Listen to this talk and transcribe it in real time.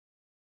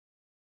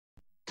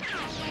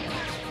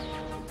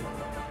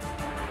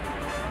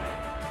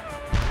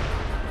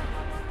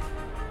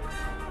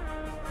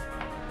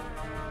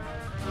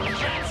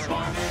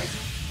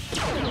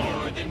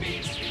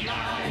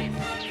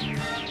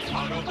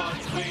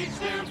raise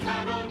their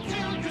battle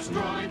to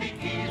destroy the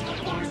evil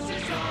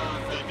forces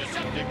of the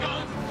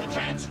Decepticons, the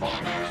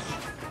Transformers.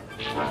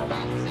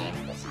 Robots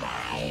in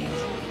disguise,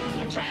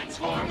 the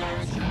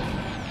Transformers.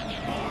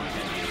 More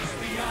than meets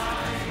the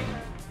eye,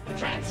 the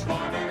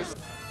Transformers.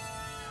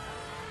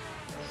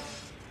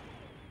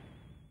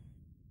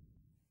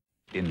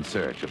 In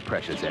search of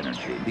precious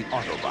energy, the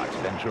Autobots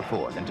venture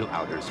forth into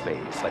outer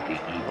space, but the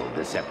evil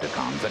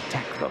Decepticons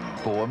attack them.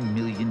 4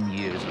 million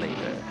years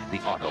later, the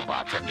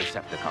Autobots and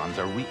Decepticons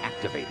are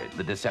reactivated.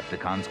 The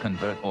Decepticons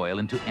convert oil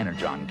into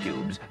energon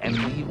cubes, and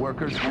the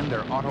workers and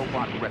their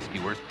Autobot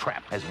rescuers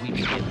trap as we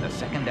begin the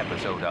second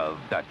episode of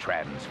The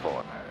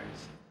Transformers.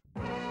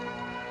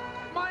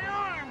 My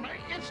arm!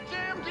 It's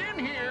jammed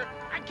in here!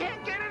 I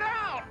can't get it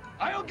out!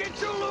 I'll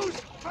get you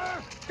loose!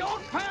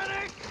 Don't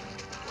panic!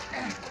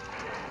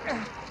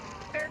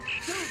 There's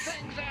two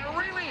things I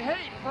really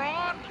hate,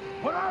 Braun.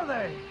 What are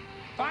they?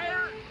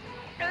 Fire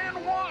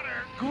and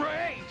water.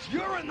 Great!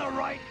 You're in the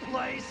right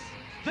place!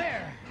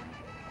 There!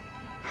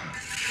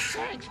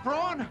 Thanks,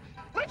 Braun.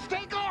 Let's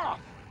take off.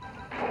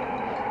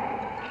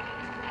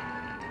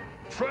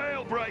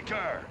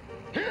 Trailbreaker!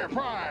 Here,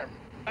 Prime.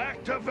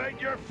 Activate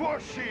your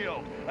force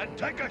shield and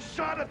take a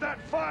shot at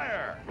that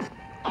fire!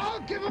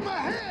 I'll give him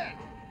a hit.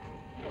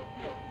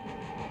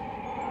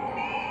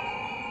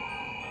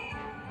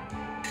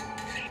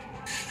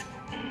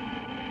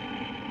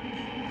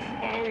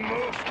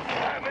 Almost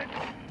have it.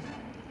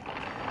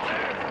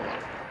 There.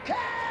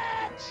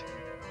 Catch!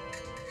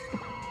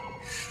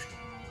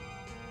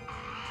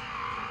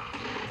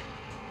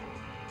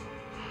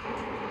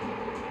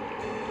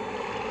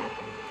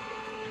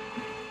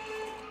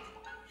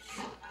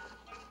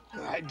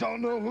 I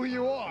don't know who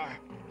you are,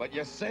 but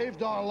you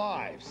saved our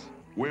lives.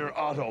 We're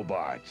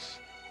Autobots.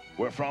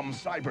 We're from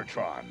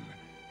Cybertron,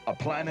 a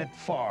planet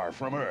far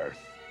from Earth.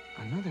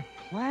 Another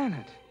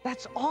planet?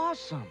 That's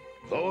awesome!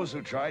 Those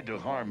who tried to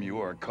harm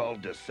you are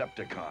called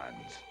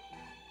Decepticons.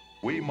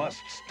 We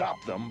must stop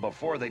them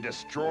before they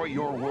destroy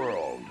your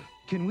world.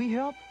 Can we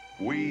help?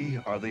 We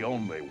are the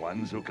only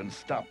ones who can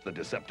stop the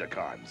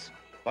Decepticons.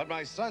 But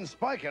my son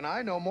Spike and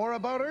I know more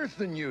about Earth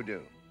than you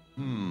do.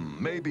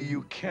 Maybe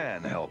you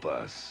can help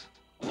us.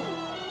 The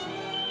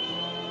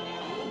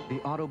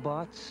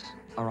Autobots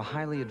are a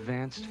highly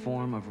advanced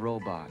form of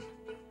robot.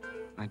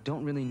 I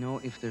don't really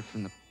know if they're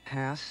from the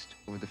past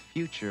or the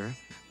future,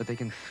 but they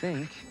can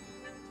think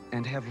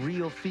and have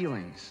real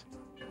feelings.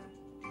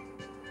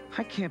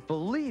 I can't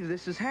believe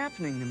this is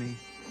happening to me.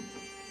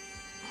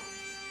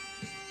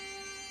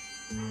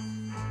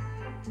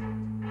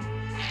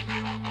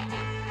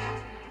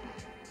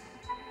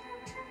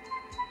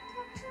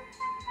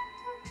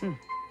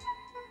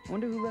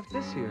 Wonder who left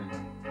this here.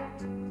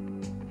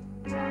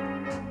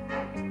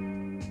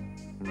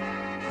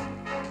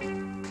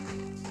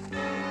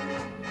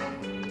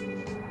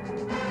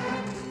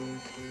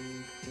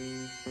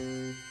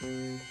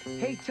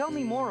 Hey, tell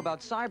me more about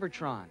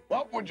Cybertron.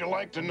 What would you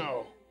like to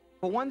know?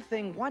 For one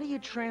thing, why do you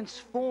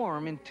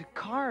transform into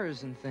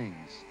cars and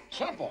things?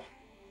 Simple.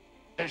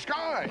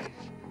 Disguise.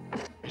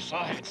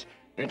 Besides,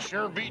 it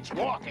sure beats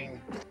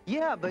walking.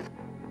 Yeah, but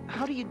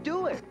how do you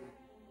do it?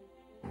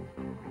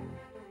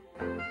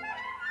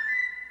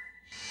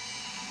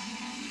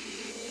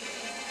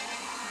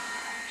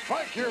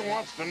 Spike here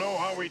wants to know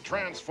how we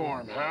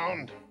transform,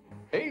 Hound.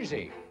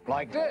 Easy,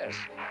 like this.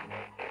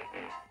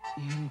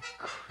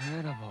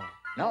 Incredible.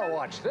 Now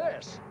watch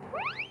this.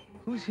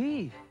 Who's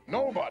he?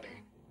 Nobody.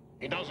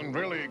 He doesn't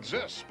really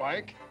exist,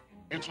 Spike.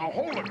 It's a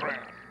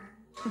hologram.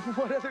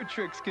 What other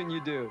tricks can you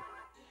do?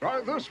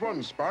 Try this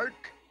one,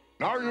 Spike.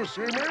 Now you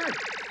see me.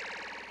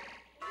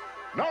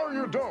 Now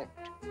you don't.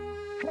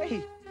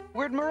 Hey,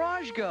 where'd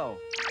Mirage go?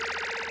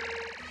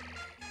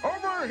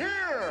 Over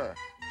here!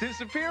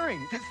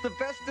 Disappearing. It's the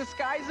best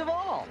disguise of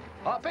all.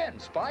 Hop in,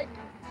 Spike.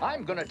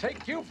 I'm gonna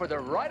take you for the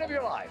ride of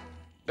your life.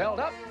 Belt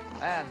up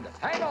and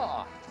hang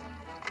on.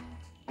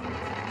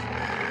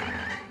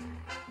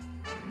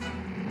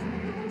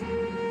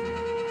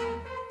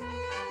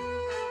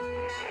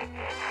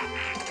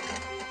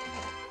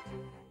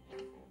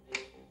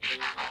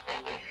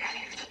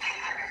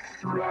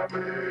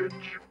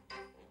 Ravage.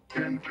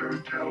 Enter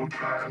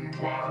Teltran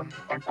 1.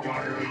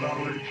 Acquire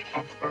knowledge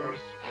of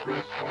Earth's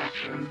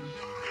resources.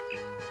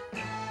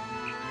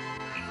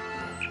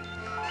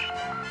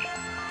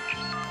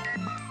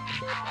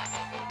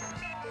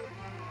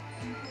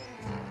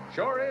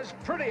 Sure is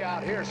pretty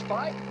out here,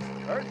 Spike.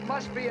 Earth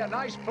must be a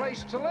nice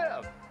place to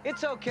live.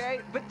 It's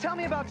okay, but tell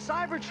me about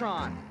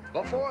Cybertron.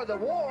 Before the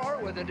war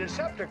with the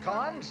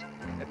Decepticons,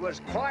 it was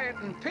quiet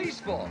and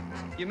peaceful.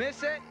 You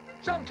miss it?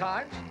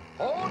 Sometimes.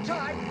 Hold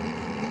tight.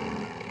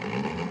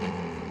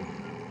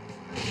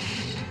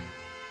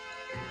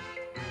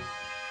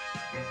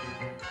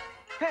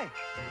 Hey,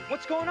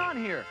 what's going on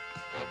here?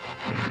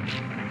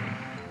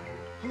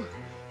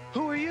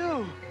 Who are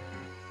you?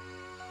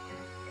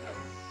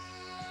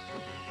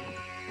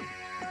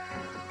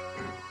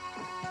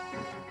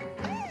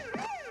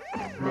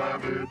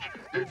 Ravage,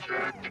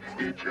 eject,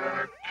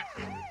 eject.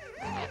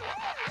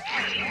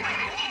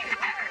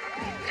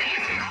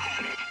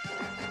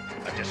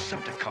 The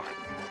Decepticon.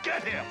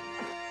 Get him!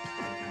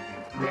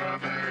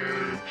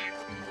 Ravage.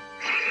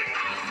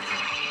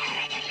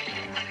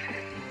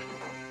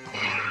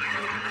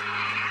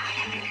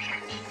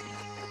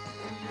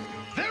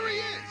 There he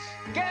is!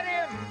 Get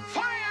him!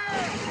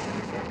 Fire!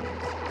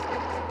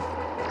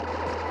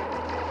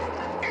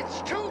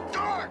 It's too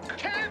dark!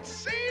 Can't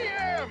see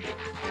him!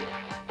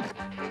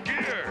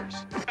 Gears,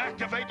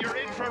 activate your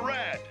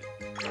infrared.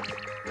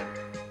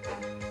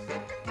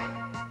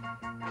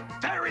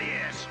 There he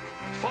is!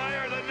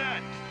 Fire the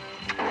net.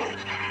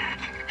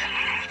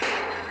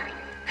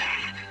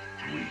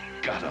 We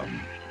got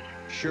him.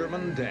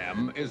 Sherman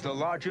Dam is the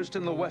largest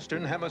in the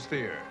Western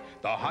Hemisphere.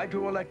 The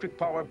hydroelectric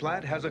power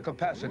plant has a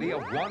capacity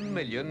of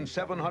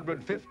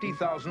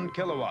 1,750,000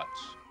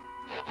 kilowatts.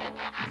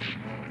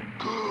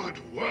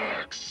 Good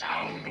work,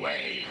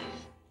 Soundwave.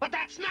 But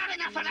that's not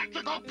enough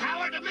electrical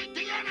power to make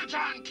the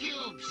energon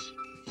cubes.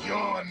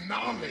 Your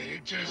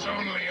knowledge is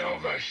only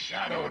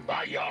overshadowed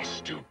by your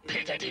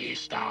stupidity,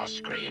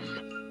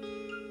 Starscream.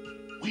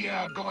 We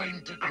are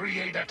going to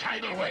create a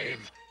tidal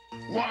wave.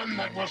 One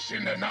that will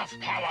send enough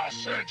power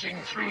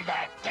surging through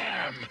that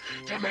dam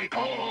to make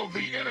all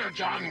the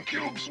energon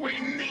cubes we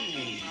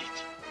need.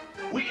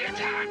 We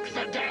attack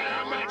the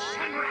dam at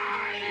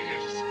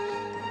sunrise.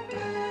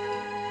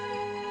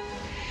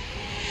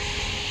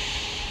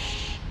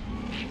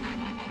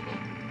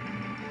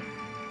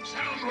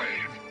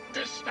 Soundwave,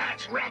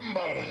 dispatch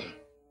Rumble.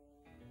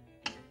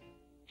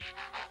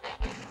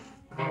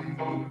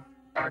 Rumble,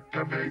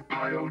 activate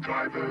pile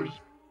drivers.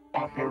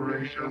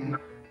 Operation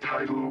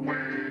Tidal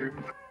Wave.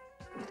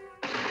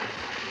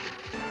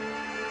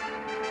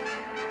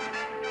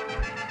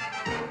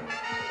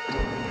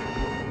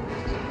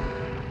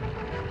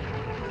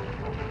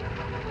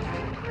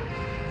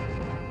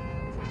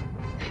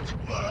 It's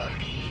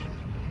working.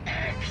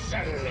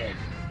 Excellent.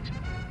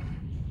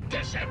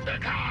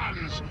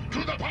 Decepticons, to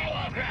the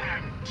power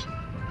plant!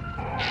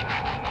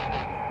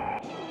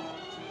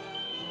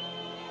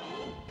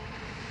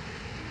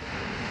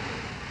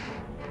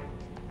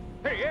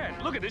 Hey,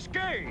 Ed, look at this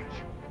gauge!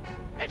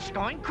 It's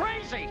going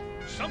crazy!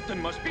 Something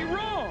must be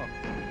wrong!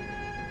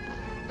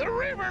 The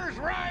river's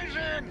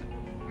rising!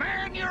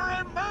 Man your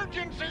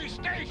emergency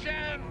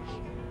stations!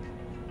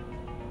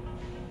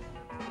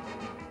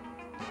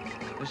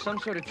 There's some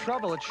sort of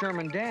trouble at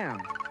Sherman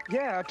Dam.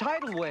 Yeah, a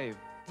tidal wave.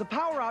 The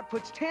power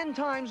output's 10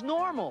 times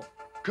normal.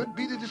 Could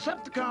be the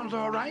Decepticons,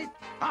 all right.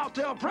 I'll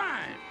tell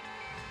Prime.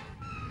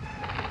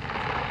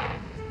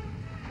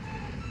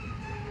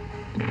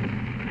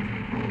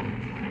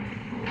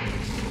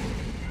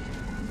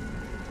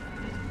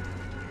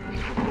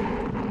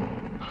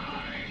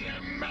 I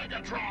am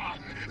Megatron,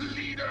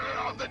 leader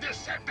of the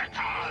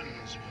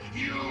Decepticons.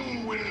 You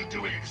will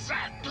do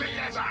exactly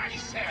as I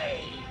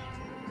say.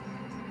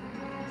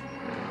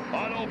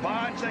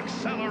 Autobots,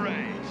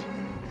 accelerate.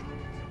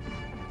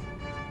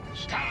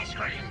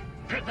 Starscream,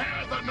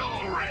 prepare the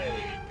null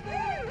ray.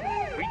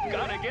 We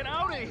gotta get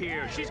out of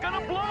here. She's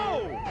gonna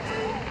blow.